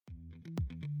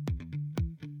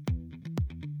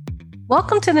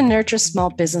Welcome to the Nurture Small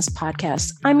Business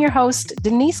Podcast. I'm your host,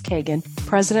 Denise Kagan,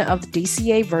 president of the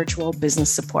DCA Virtual Business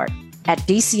Support. At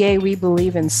DCA, we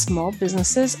believe in small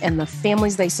businesses and the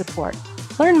families they support.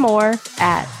 Learn more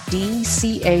at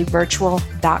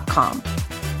dcavirtual.com.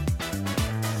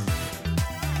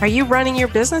 Are you running your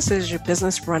business? Is your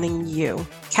business running you?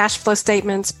 Cash flow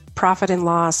statements, profit and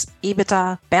loss,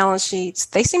 EBITDA, balance sheets,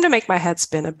 they seem to make my head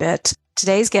spin a bit.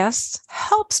 Today's guest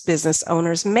helps business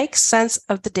owners make sense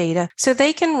of the data so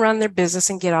they can run their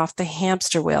business and get off the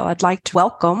hamster wheel. I'd like to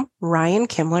welcome Ryan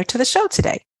Kimler to the show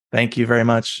today. Thank you very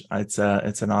much. It's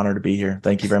an honor to be here.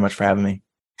 Thank you very much for having me.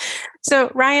 So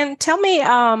Ryan, tell me,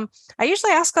 I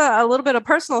usually ask a little bit of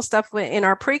personal stuff in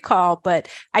our pre-call, but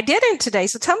I didn't today.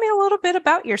 So tell me a little bit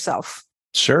about yourself.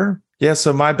 Sure. Yeah.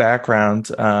 So my background,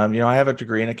 I have a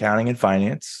degree in accounting and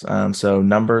finance. So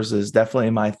numbers is definitely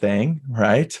my thing,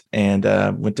 right? And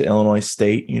went to Illinois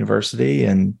State University,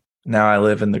 and now I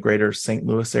live in the greater St.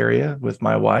 Louis area with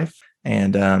my wife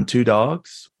and two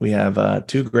dogs. We have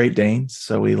two Great Danes,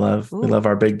 so we love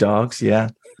our big dogs. Yeah,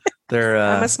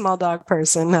 I'm a small dog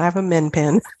person. I have a Min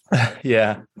Pin.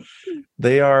 Yeah.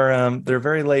 They are they're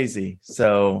very lazy.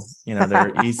 So,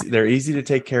 they're easy to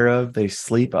take care of. They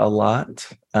sleep a lot.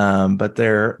 But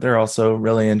they're also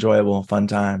really enjoyable, fun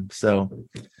time. So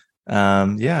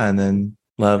and then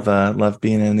love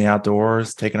being in the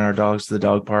outdoors, taking our dogs to the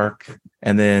dog park.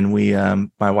 And then we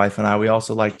my wife and I, we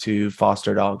also like to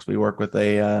foster dogs. We work with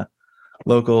a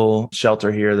local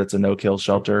shelter here that's a no-kill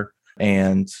shelter.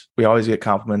 And we always get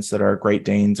compliments that our Great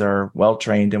Danes are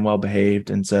well-trained and well-behaved.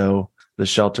 And so the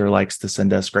shelter likes to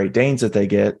send us Great Danes that they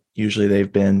get. Usually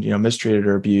they've been, mistreated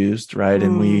or abused, right?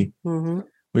 And we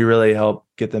really help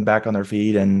get them back on their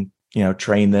feet and,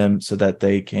 train them so that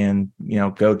they can,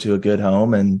 go to a good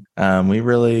home. And we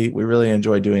really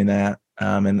enjoy doing that.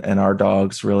 And our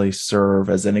dogs really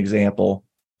serve as an example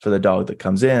for the dog that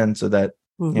comes in so that,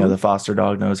 the foster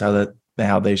dog knows how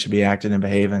they should be acting and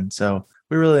behaving. So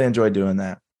we really enjoy doing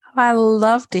that. I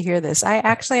love to hear this. I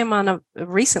actually am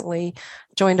recently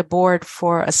joined a board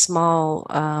for a small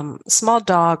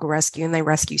dog rescue, and they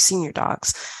rescue senior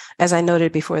dogs. As I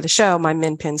noted before the show, my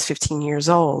Min Pin's 15 years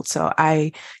old. So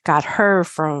I got her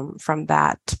from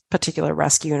that particular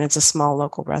rescue, and it's a small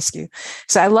local rescue.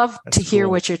 So I love to hear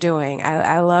what you're doing.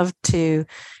 I love to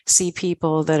see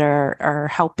people that are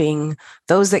helping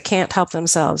those that can't help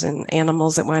themselves, and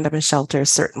animals that wind up in shelters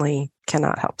certainly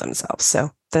cannot help themselves.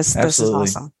 So this is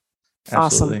awesome.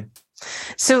 Absolutely. Awesome.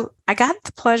 So I got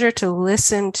the pleasure to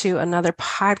listen to another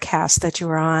podcast that you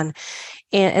were on,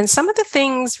 and some of the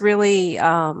things really,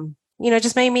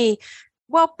 just made me,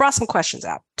 brought some questions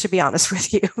out, to be honest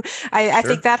with you. I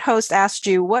think that host asked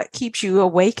you, what keeps you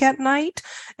awake at night?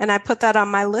 And I put that on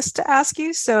my list to ask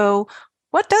you. So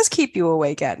what does keep you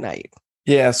awake at night?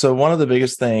 Yeah. So one of the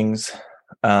biggest things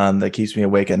that keeps me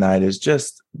awake at night is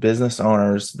just business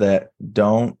owners that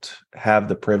don't have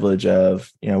the privilege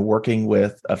of, working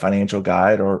with a financial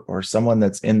guide or someone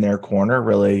that's in their corner,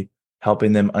 really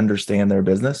helping them understand their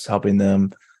business, helping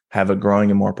them have a growing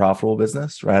and more profitable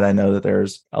business, right? I know that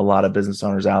there's a lot of business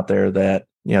owners out there that,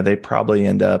 they probably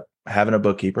end up having a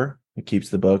bookkeeper who keeps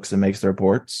the books and makes the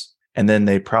reports. And then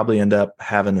they probably end up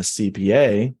having a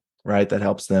CPA, right, that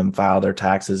helps them file their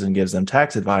taxes and gives them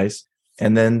tax advice.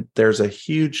 And then there's a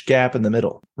huge gap in the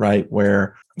middle, right?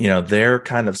 Where, they're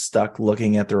kind of stuck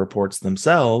looking at the reports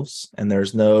themselves, and they're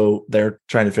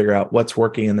trying to figure out what's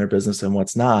working in their business and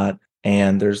what's not.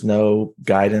 And there's no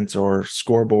guidance or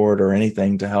scoreboard or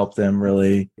anything to help them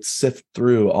really sift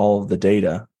through all of the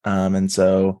data. And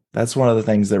so that's one of the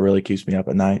things that really keeps me up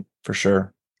at night, for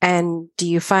sure. And do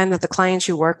you find that the clients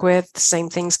you work with, the same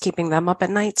things keeping them up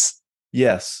at nights?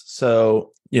 Yes.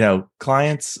 So,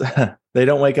 clients, they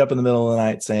don't wake up in the middle of the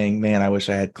night saying, man, I wish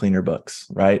I had cleaner books,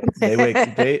 right? They wake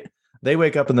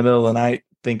up in the middle of the night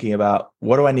thinking about,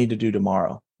 what do I need to do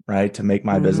tomorrow, right, to make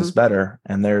my business better?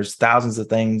 And there's thousands of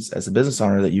things as a business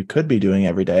owner that you could be doing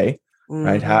every day,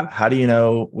 right? How do you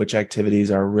know which activities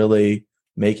are really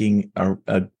making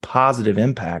a positive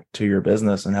impact to your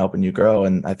business and helping you grow?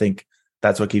 And I think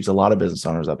that's what keeps a lot of business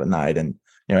owners up at night. And,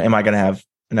 am I going to have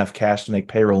enough cash to make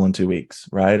payroll in 2 weeks,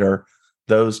 right? Or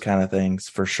those kind of things,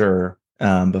 for sure.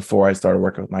 Before I started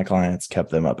working with my clients, kept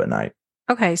them up at night.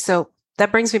 Okay. So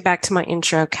that brings me back to my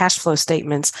intro, cash flow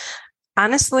statements.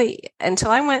 Honestly, until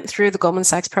I went through the Goldman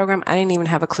Sachs program, I didn't even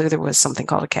have a clue there was something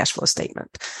called a cash flow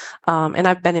statement. And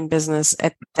I've been in business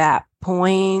at that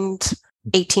point,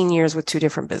 18 years with two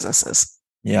different businesses.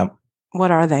 Yeah.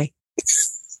 What are they?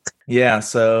 Yeah.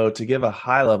 So to give a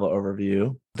high level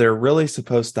overview, they're really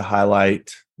supposed to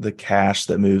highlight the cash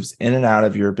that moves in and out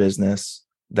of your business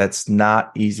that's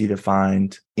not easy to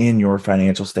find in your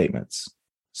financial statements.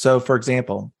 So for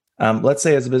example, let's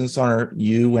say as a business owner,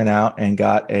 you went out and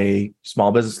got a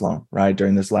small business loan, right?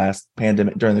 During this last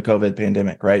pandemic, during the COVID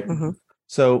pandemic, right? Mm-hmm.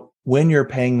 So when you're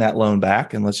paying that loan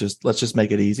back, and let's just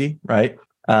make it easy, right?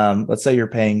 Let's say you're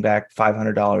paying back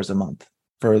 $500 a month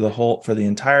for the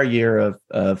entire year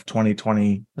of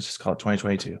 2020. Let's just call it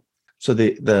 2022. So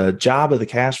the job of the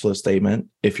cash flow statement,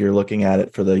 if you're looking at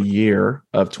it for the year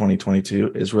of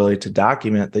 2022, is really to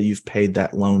document that you've paid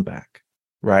that loan back,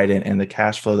 right? And the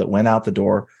cash flow that went out the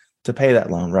door to pay that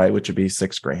loan, right? Which would be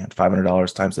 $6,000,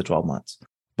 $500 times the 12 months.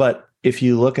 But if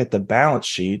you look at the balance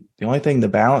sheet, the only thing the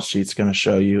balance sheet's going to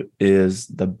show you is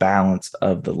the balance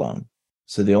of the loan.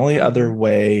 So the only other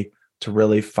way to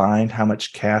really find how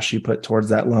much cash you put towards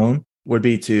that loan would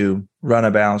be to run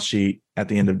a balance sheet at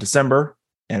the end of December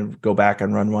and go back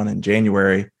and run one in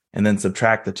January and then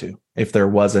subtract the two if there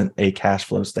wasn't a cash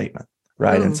flow statement,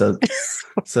 right? And so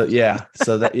that's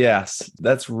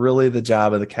really the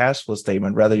job of the cash flow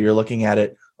statement. Whether you're looking at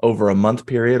it over a month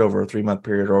period, over a 3-month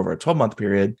period, or over a 12-month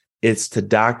period, it's to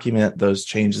document those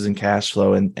changes in cash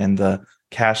flow and the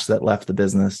cash that left the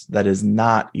business that is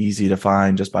not easy to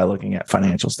find just by looking at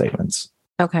financial statements.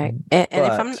 Okay. And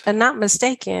if I'm not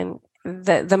mistaken,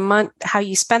 the month, how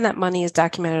you spend that money is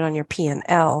documented on your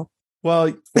P&L.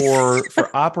 Well,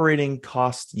 for operating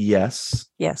costs, yes.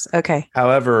 Yes. Okay.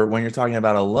 However, when you're talking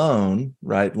about a loan,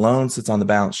 right? Loan sits on the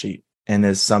balance sheet and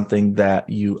is something that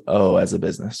you owe as a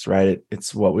business, right?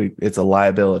 It's a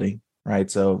liability, right?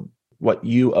 So what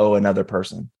you owe another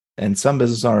person. And some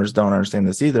business owners don't understand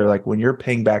this either. Like when you're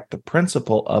paying back the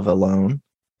principal of a loan,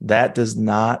 that does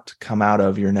not come out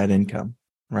of your net income,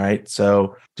 right?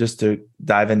 So just to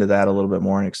dive into that a little bit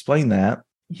more and explain that,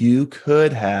 you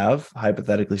could have,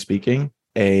 hypothetically speaking,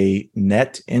 a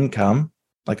net income,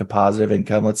 like a positive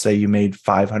income. Let's say you made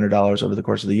 $500 over the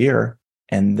course of the year.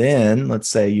 And then let's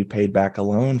say you paid back a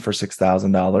loan for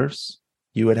 $6,000.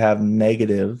 You would have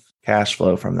negative cash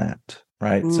flow from that,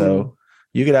 right? So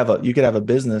you could have a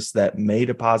business that made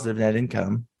a positive net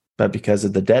income, but because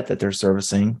of the debt that they're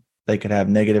servicing, they could have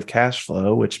negative cash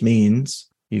flow, which means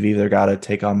you've either got to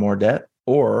take on more debt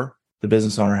or the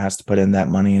business owner has to put in that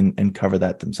money and cover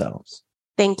that themselves.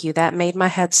 Thank you. That made my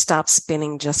head stop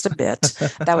spinning just a bit.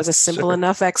 That was a simple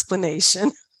enough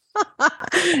explanation.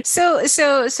 So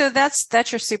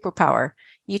that's your superpower.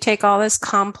 You take all this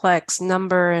complex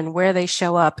number and where they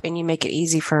show up and you make it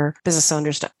easy for business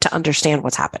owners to understand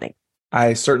what's happening.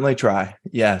 I certainly try.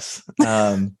 Yes.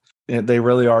 They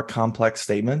really are complex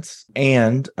statements.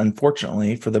 And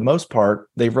unfortunately, for the most part,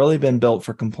 they've really been built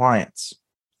for compliance,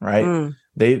 right?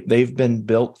 They've been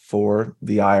built for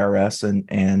the IRS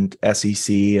and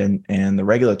SEC and the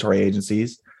regulatory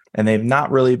agencies. And they've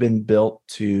not really been built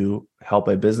to help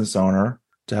a business owner,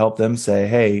 to help them say,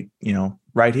 hey,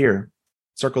 right here,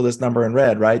 circle this number in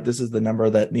red, right? This is the number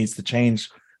that needs to change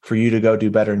for you to go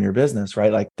do better in your business,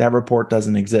 right? Like that report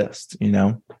doesn't exist,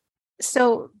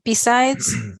 So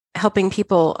besides helping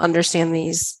people understand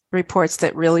these reports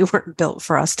that really weren't built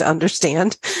for us to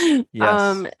understand,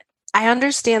 yes. I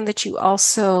understand that you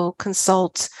also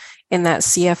consult in that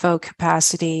CFO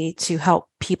capacity to help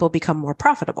people become more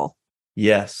profitable.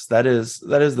 Yes, that is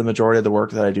the majority of the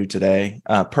work that I do today.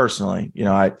 Personally,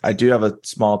 I do have a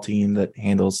small team that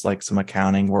handles like some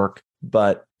accounting work,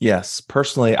 but yes,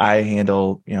 personally, I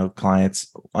handle,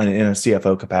 clients in a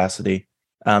CFO capacity.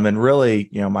 And really,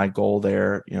 my goal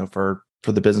there, for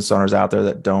the business owners out there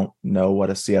that don't know what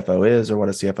a CFO is or what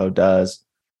a CFO does,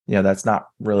 that's not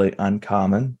really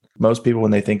uncommon. Most people,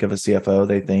 when they think of a CFO,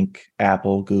 they think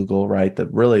Apple, Google, right? The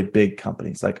really big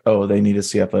companies like, oh, they need a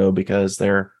CFO because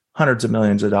they're hundreds of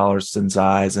millions of dollars in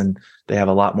size and they have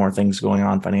a lot more things going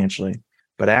on financially.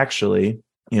 But actually,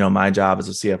 my job as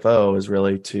a CFO is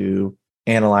really to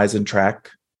analyze and track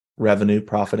revenue,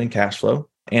 profit, and cash flow,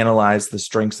 analyze the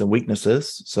strengths and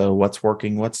weaknesses. So what's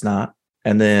working, what's not,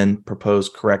 and then propose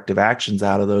corrective actions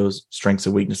out of those strengths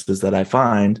and weaknesses that I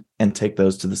find and take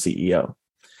those to the CEO.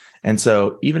 And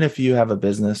so even if you have a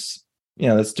business,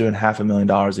 that's doing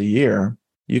 $500,000 a year,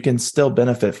 you can still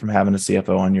benefit from having a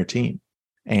CFO on your team.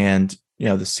 And, the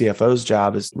CFO's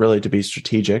job is really to be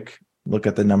strategic, look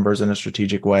at the numbers in a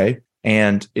strategic way.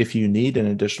 And if you need an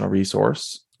additional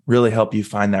resource, really help you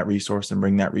find that resource and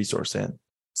bring that resource in.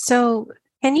 So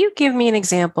can you give me an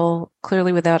example,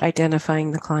 clearly without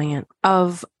identifying the client,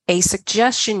 of a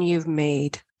suggestion you've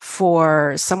made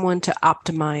for someone to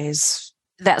optimize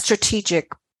that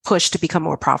strategic push to become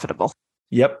more profitable?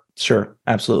 Yep, sure.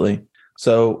 Absolutely.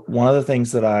 So one of the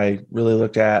things that I really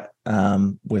looked at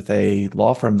with a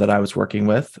law firm that I was working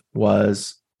with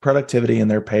was productivity in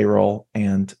their payroll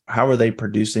and how are they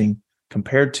producing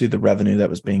compared to the revenue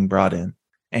that was being brought in.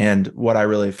 And what I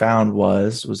really found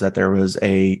was that there was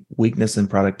a weakness in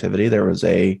productivity. There was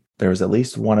at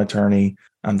least one attorney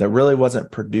that really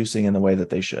wasn't producing in the way that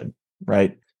they should,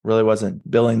 right? Really wasn't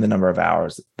billing the number of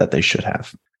hours that they should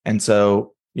have. And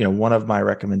so, one of my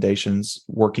recommendations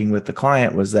working with the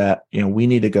client was that, we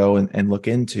need to go and look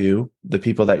into the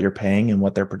people that you're paying and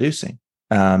what they're producing.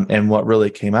 And what really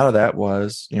came out of that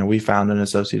was, we found an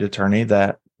associate attorney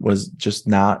that was just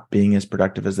not being as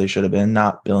productive as they should have been,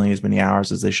 not billing as many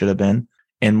hours as they should have been.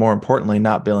 And more importantly,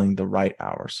 not billing the right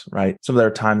hours, right? Some of their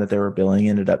time that they were billing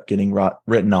ended up getting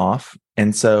written off.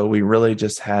 And so we really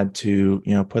just had to,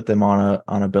 put them on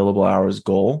a billable hours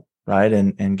goal, right?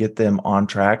 And get them on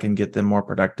track and get them more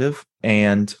productive.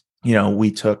 And,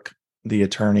 we took the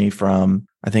attorney from,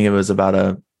 I think it was about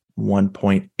a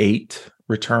 1.8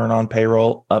 return on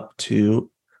payroll up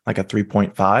to like a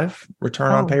 3.5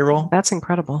 return on payroll. That's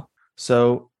incredible.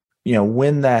 So,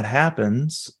 when that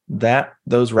happens,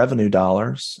 those revenue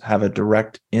dollars have a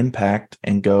direct impact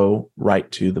and go right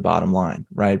to the bottom line,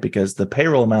 right? Because the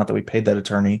payroll amount that we paid that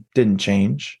attorney didn't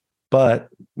change, but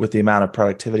with the amount of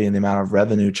productivity and the amount of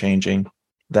revenue changing,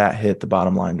 that hit the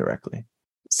bottom line directly.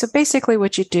 So basically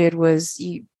what you did was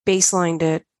you baselined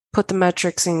it, put the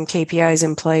metrics and KPIs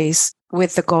in place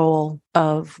with the goal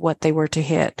of what they were to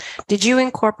hit. Did you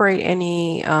incorporate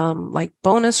any like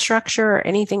bonus structure or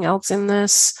anything else in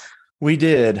this? We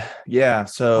did. Yeah.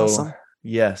 So Awesome.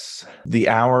 Yes, the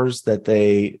hours that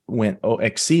they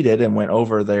exceeded and went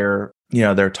over their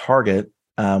target,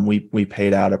 we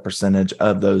paid out a percentage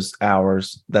of those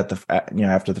hours that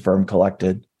after the firm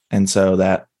collected. And so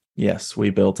that, yes, we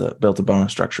built a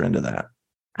bonus structure into that.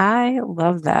 I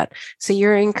love that. So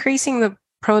you're increasing the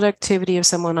productivity of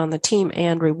someone on the team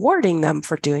and rewarding them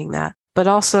for doing that, but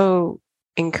also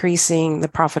increasing the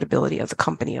profitability of the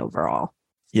company overall.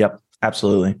 Yep,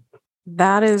 absolutely.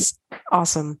 That is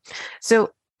awesome.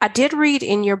 So I did read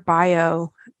in your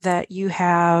bio that you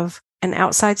have an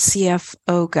outside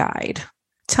CFO guide.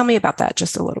 Tell me about that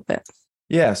just a little bit.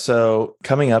 Yeah. So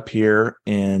coming up here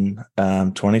in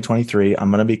 2023,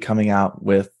 I'm going to be coming out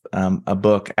with a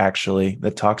book actually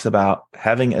that talks about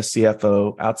having a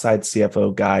outside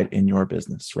CFO guide in your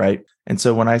business, right? And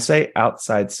so when I say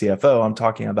outside CFO, I'm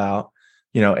talking about,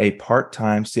 a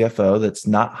part-time CFO that's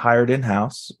not hired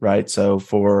in-house, right? So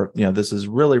this is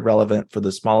really relevant for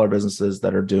the smaller businesses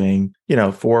that are doing,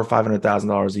 $400,000 or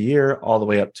 $500,000 a year, all the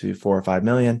way up to $4 or $5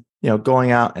 million.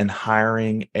 Going out and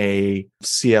hiring a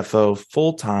CFO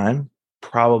full-time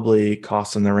probably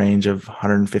costs in the range of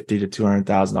 $150,000 to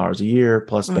 $200,000 a year,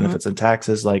 plus benefits and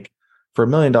taxes. Like for $1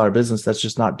 million business, that's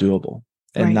just not doable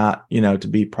and not, to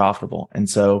be profitable. And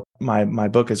so my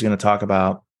book is going to talk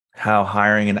about how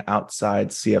hiring an outside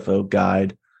CFO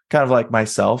guide, kind of like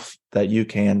myself, that you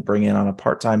can bring in on a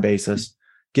part-time basis,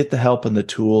 get the help and the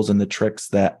tools and the tricks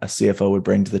that a CFO would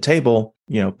bring to the table,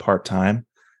 part-time,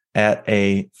 at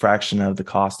a fraction of the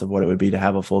cost of what it would be to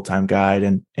have a full-time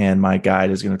guide. And my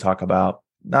guide is going to talk about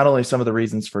not only some of the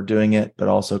reasons for doing it, but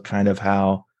also kind of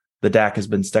how the DAC has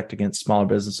been stacked against smaller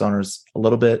business owners a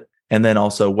little bit. And then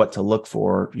also what to look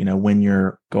for, when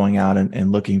you're going out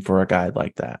and looking for a guide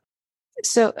like that.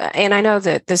 So, and I know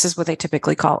that this is what they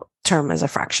typically term as a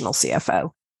fractional CFO.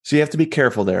 So you have to be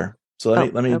careful there. So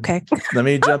let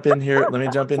me jump in here. Let me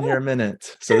jump in here a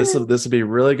minute. So this will be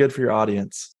really good for your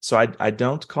audience. So I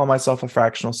don't call myself a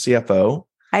fractional CFO.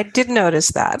 I did notice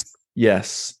that.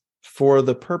 Yes. For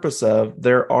the purpose of,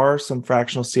 there are some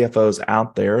fractional CFOs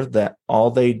out there that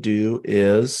all they do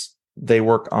is they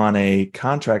work on a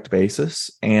contract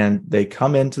basis and they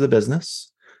come into the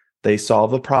business, they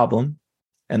solve a problem.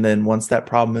 And then once that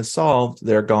problem is solved,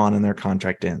 they're gone and their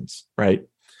contract ends, right?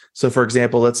 So for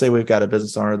example, let's say we've got a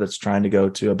business owner that's trying to go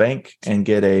to a bank and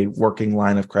get a working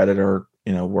line of credit or,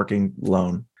 working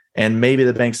loan. And maybe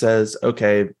the bank says,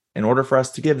 okay, in order for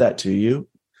us to give that to you,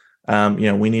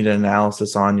 we need an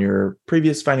analysis on your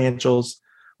previous financials.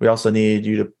 We also need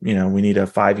you to, we need a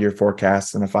 5-year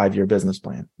forecast and a 5-year business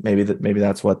plan. Maybe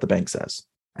that's what the bank says.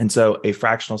 And so a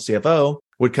fractional CFO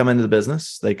would come into the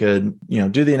business. They could,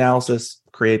 do the analysis,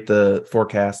 create the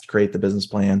forecast, create the business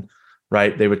plan,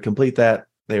 right? They would complete that.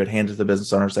 They would hand it to the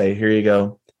business owner, say, here you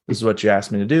go. This is what you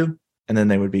asked me to do. And then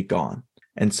they would be gone.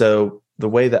 And so the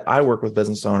way that I work with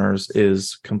business owners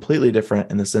is completely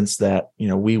different in the sense that,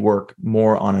 we work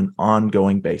more on an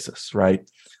ongoing basis, right?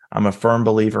 I'm a firm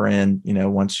believer in,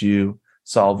 once you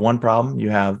solve one problem, you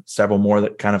have several more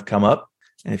that kind of come up.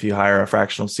 And if you hire a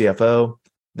fractional CFO,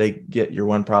 they get your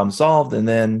one problem solved, and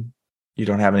then you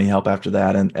don't have any help after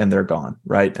that, and they're gone,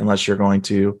 right? Unless you're going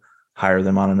to hire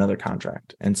them on another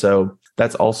contract. And so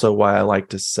that's also why I like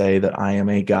to say that I am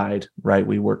a guide, right?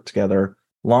 We work together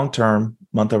long-term,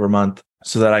 month over month,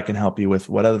 so that I can help you with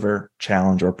whatever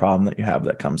challenge or problem that you have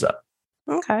that comes up.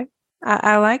 Okay.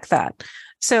 I like that.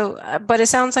 So, but it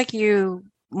sounds like you,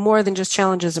 more than just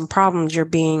challenges and problems, you're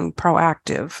being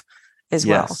proactive as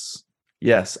well.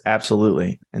 Yes,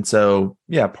 absolutely. And so,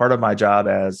 yeah, part of my job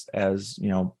as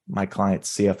my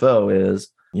client's CFO is,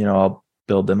 I'll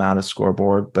build them out a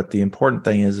scoreboard. But the important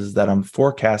thing is that I'm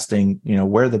forecasting,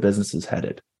 where the business is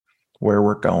headed, where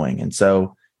we're going. And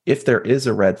so if there is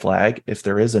a red flag, if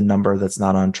there is a number that's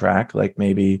not on track, like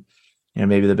maybe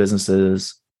the business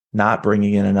is not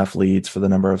bringing in enough leads for the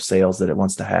number of sales that it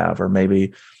wants to have, or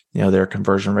maybe, their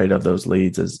conversion rate of those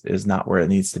leads is not where it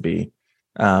needs to be.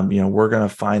 We're going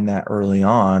to find that early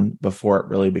on before it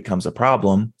really becomes a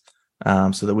problem,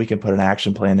 so that we can put an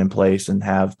action plan in place and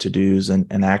have to-dos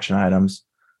and action items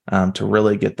to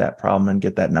really get that problem and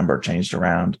get that number changed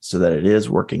around so that it is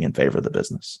working in favor of the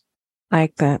business. I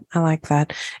like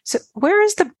that. So where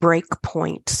is the break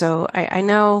point? So I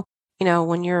know,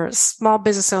 when you're a small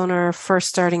business owner first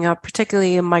starting up,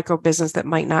 particularly a micro business that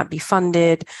might not be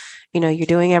funded, you're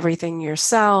doing everything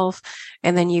yourself,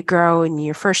 and then you grow, and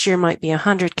your first year might be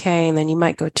 100K, and then you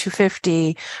might go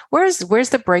 250. Where's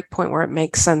the break point where it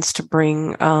makes sense to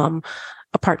bring a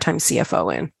part-time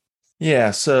CFO in?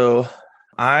 Yeah. So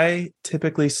I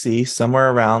typically see somewhere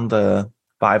around the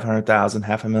 $500,000,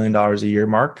 $500,000 a year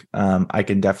mark. I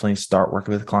can definitely start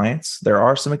working with clients. There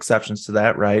are some exceptions to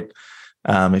that, right?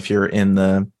 If you're in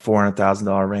the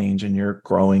 $400,000 range and you're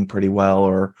growing pretty well,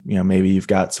 or, maybe you've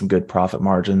got some good profit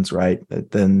margins, right?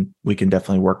 Then we can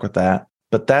definitely work with that.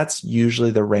 But that's usually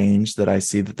the range that I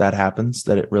see that happens,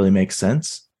 that it really makes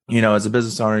sense. As a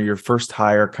business owner, your first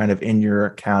hire kind of in your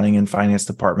accounting and finance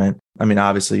department. I mean,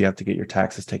 obviously you have to get your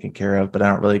taxes taken care of, but I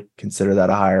don't really consider that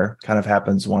a hire. Kind of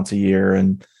happens once a year,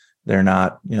 and they're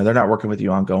not working with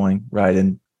you ongoing, right?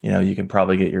 And, you can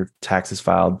probably get your taxes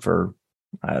filed for,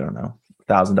 I don't know,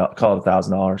 $1,000, call it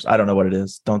 $1,000. I don't know what it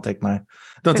is. Don't take my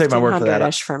word for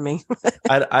that. For me.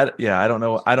 I don't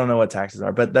know. I don't know what taxes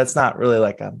are, but that's not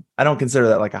really I don't consider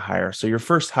that like a hire. So your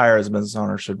first hire as a business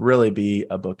owner should really be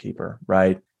a bookkeeper,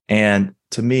 right? And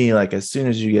to me, as soon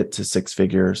as you get to six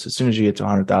figures, as soon as you get to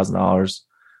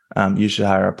 $100,000, you should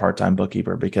hire a part-time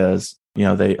bookkeeper, because,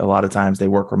 a lot of times they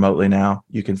work remotely now.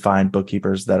 You can find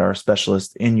bookkeepers that are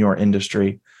specialists in your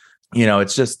industry.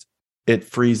 It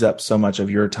frees up so much of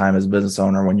your time as a business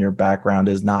owner when your background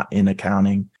is not in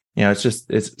accounting. It's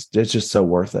just so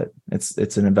worth it.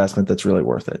 It's an investment that's really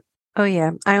worth it. Oh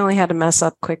yeah. I only had to mess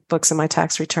up QuickBooks in my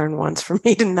tax return once for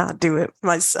me to not do it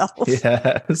myself.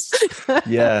 Yes.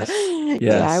 Yes.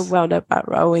 Yeah. I wound up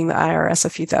owing the IRS a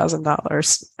few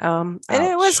 $1,000s. And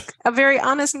it was a very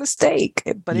honest mistake,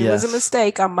 but it was a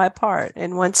mistake on my part.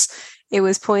 And once it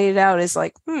was pointed out, it's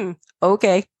like,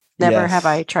 okay. Never have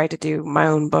I tried to do my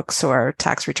own books or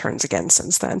tax returns again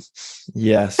since then.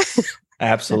 Yes,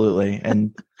 absolutely.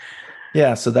 And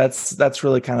yeah, so that's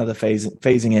really kind of the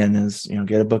phasing in is,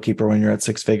 get a bookkeeper when you're at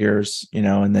six figures,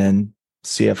 and then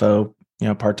CFO,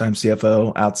 part-time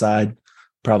CFO outside,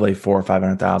 probably 400,000 or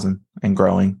 500,000 and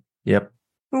growing. Yep.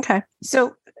 Okay.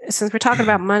 So since we're talking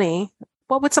about money,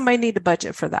 what would somebody need to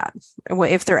budget for that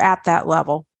if they're at that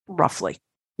level, roughly?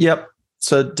 Yep.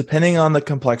 So depending on the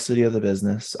complexity of the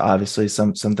business, obviously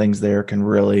some things there can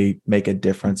really make a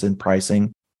difference in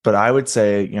pricing. But I would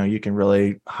say, you can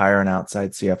really hire an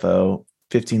outside CFO,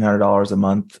 $1,500 a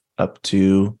month up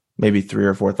to maybe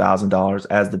 $3,000 or $4,000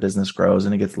 as the business grows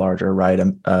and it gets larger, right?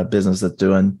 A business that's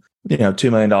doing,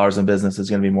 $2 million in business is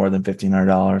going to be more than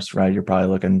 $1,500, right? You're probably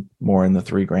looking more in the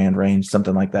 $3,000 range,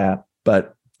 something like that.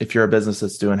 But if you're a business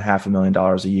that's doing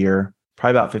 $500,000 a year,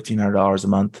 probably about $1,500 a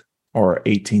month, or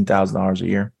 $18,000 a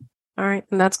year. All right.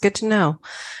 And that's good to know.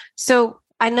 So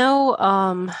I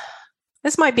know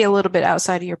this might be a little bit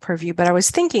outside of your purview, but I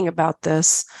was thinking about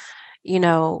this,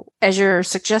 as you're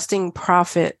suggesting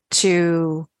profit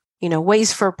to,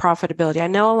 ways for profitability. I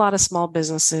know a lot of small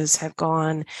businesses have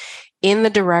gone in the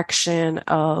direction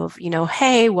of,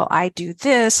 hey, well, I do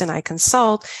this and I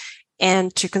consult,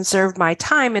 and to conserve my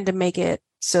time and to make it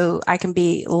so I can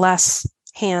be less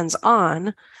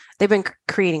hands-on, they've been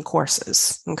creating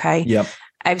courses. Okay. Yep.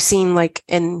 I've seen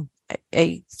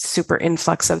a super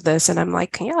influx of this, and I'm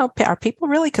like, are people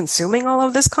really consuming all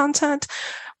of this content?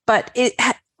 But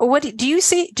what do you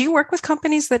see? Do you work with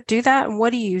companies that do that? And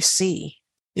what do you see?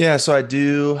 Yeah. So I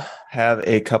do have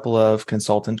a couple of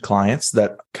consultant clients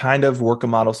that kind of work a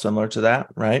model similar to that,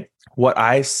 right? What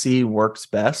I see works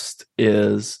best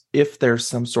is if there's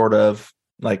some sort of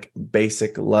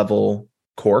basic level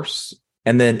course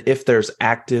And then if there's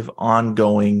active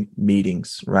ongoing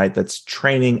meetings, right, that's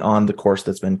training on the course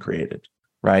that's been created,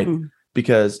 right? Mm-hmm.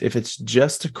 Because if it's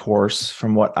just a course,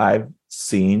 from what I've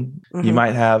seen, you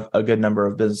might have a good number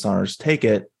of business owners take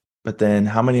it, but then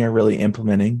how many are really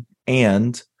implementing?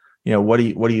 And, what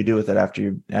do you do with it after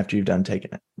you've done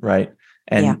taking it, right?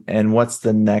 And what's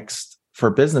the next, for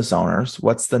business owners,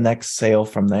 what's the next sale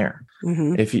from there?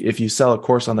 Mm-hmm. If you sell a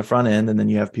course on the front end and then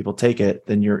you have people take it,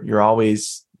 then you're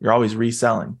always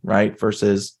reselling, right?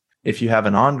 Versus if you have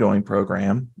an ongoing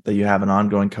program, that you have an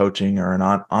ongoing coaching or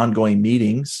an ongoing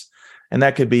meetings, and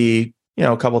that could be,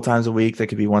 a couple of times a week, that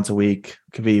could be once a week,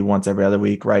 could be once every other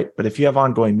week, right? But if you have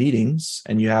ongoing meetings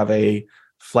and you have a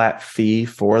flat fee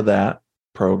for that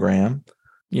program,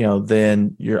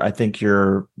 then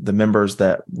the members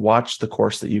that watch the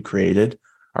course that you created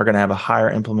are going to have a higher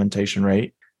implementation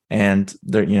rate. And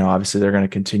they're, obviously they're going to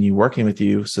continue working with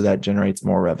you. So that generates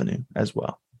more revenue as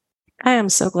well. I am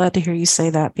so glad to hear you say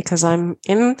that, because I'm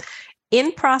in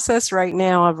process right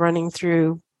now of running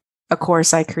through a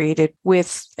course I created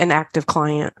with an active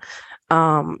client,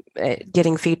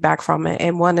 getting feedback from it.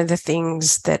 And one of the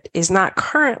things that is not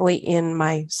currently in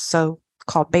my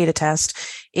so-called beta test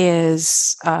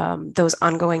is those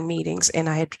ongoing meetings. And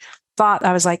I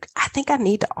was like, I think I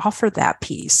need to offer that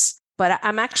piece. But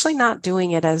I'm actually not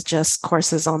doing it as just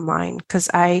courses online, because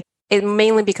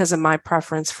mainly because of my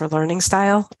preference for learning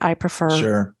style. I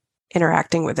prefer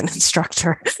interacting with an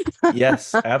instructor.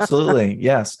 Yes, absolutely.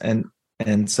 Yes. And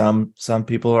some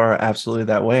people are absolutely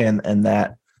that way. And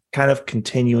that kind of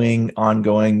continuing,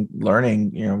 ongoing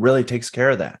learning, really takes care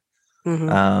of that.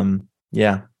 Mm-hmm.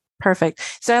 Yeah. Perfect.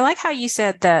 So I like how you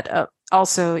said that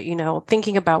also,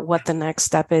 thinking about what the next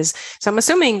step is. So I'm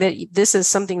assuming that this is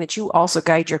something that you also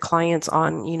guide your clients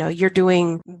on. You're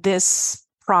doing this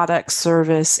product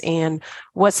service, and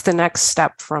what's the next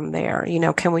step from there?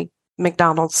 Can we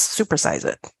McDonald's supersize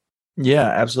it? Yeah,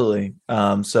 absolutely.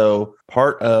 So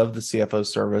part of the CFO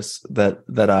service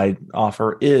that I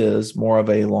offer is more of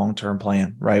a long-term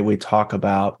plan, right? We talk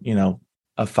about,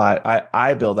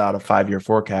 I build out a 5-year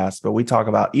forecast, but we talk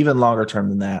about even longer term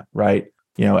than that, right?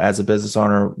 As a business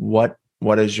owner, what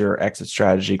is your exit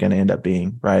strategy going to end up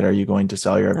being, right? Are you going to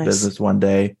sell your business one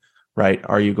day, right?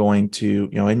 Are you going to,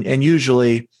 and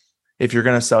usually if you're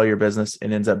going to sell your business,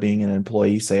 it ends up being an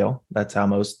employee sale. That's how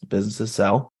most businesses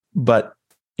sell. But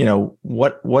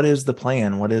what is the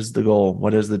plan? What is the goal?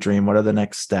 What is the dream? What are the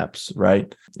next steps,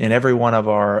 right? In every one of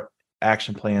our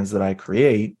action plans that I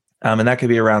create, and that could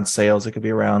be around sales, it could be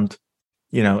around,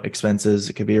 expenses,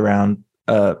 it could be around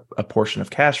a portion of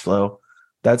cash flow.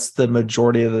 That's the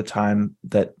majority of the time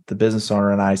that the business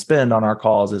owner and I spend on our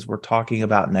calls, is we're talking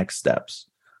about next steps.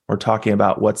 We're talking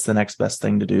about what's the next best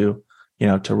thing to do,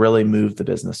 to really move the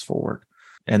business forward.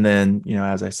 And then,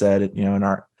 as I said,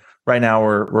 right now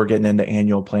we're getting into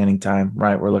annual planning time,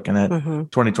 right? We're looking at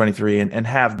 2023 and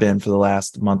have been for the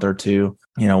last month or two.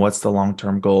 What's the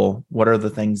long-term goal? What are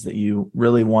the things that you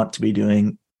really want to be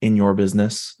doing in your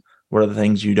business? What are the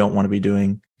things you don't want to be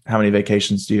doing? How many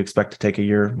vacations do you expect to take a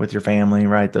year with your family,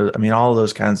 right? All of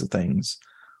those kinds of things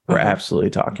we're absolutely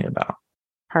talking about.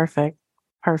 Perfect.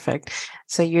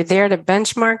 So you're there to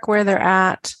benchmark where they're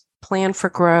at, plan for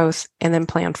growth, and then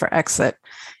plan for exit.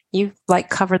 You've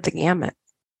covered the gamut.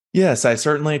 Yes, I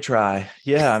certainly try.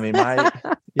 Yeah.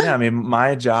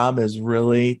 My job is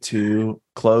really to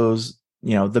close,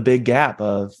 the big gap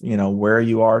of, where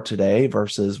you are today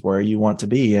versus where you want to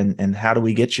be, and how do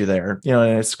we get you there?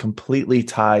 And it's completely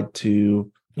tied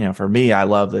to, for me, I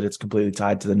love that it's completely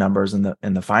tied to the numbers and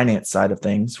the finance side of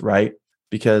things, right?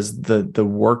 Because the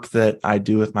work that I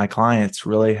do with my clients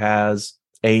really has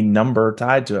a number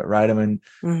tied to it, right? When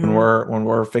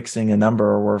we're fixing a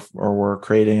number, or we're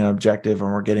creating an objective,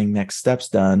 and we're getting next steps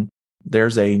done,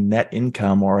 there's a net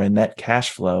income or a net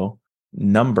cash flow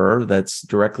number that's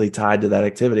directly tied to that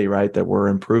activity, right? That we're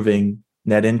improving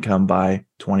net income by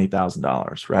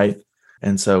 $20,000, right?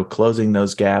 And so closing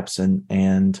those gaps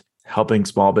and helping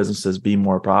small businesses be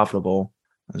more profitable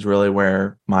is really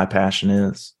where my passion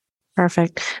is.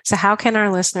 Perfect. So how can our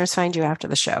listeners find you after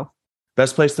the show?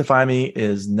 Best place to find me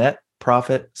is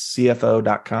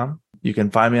netprofitcfo.com. You can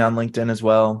find me on LinkedIn as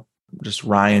well. Just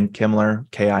Ryan Kimler,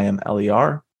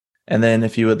 Kimler. And then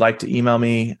if you would like to email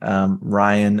me,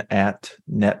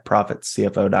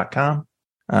 Ryan@netprofitcfo.com.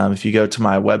 If you go to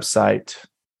my website,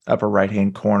 upper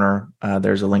right-hand corner,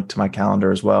 there's a link to my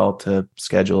calendar as well to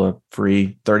schedule a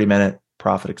free 30-minute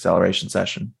profit acceleration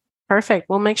session. Perfect.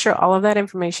 We'll make sure all of that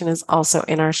information is also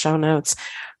in our show notes.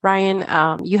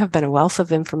 Ryan, you have been a wealth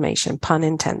of information, pun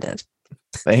intended.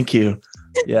 Thank you.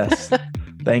 Yes.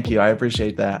 Thank you. I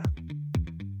appreciate that.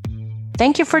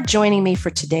 Thank you for joining me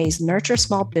for today's Nurture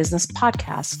Small Business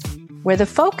podcast, where the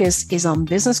focus is on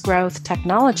business growth,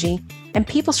 technology, and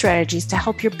people strategies to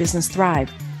help your business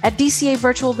thrive. At DCA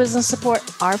Virtual Business Support,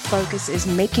 our focus is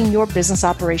making your business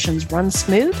operations run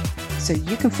smooth so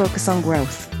you can focus on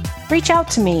growth. Reach out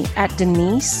to me at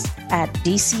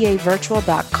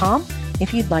Denise@dcavirtual.com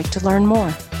if you'd like to learn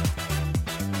more.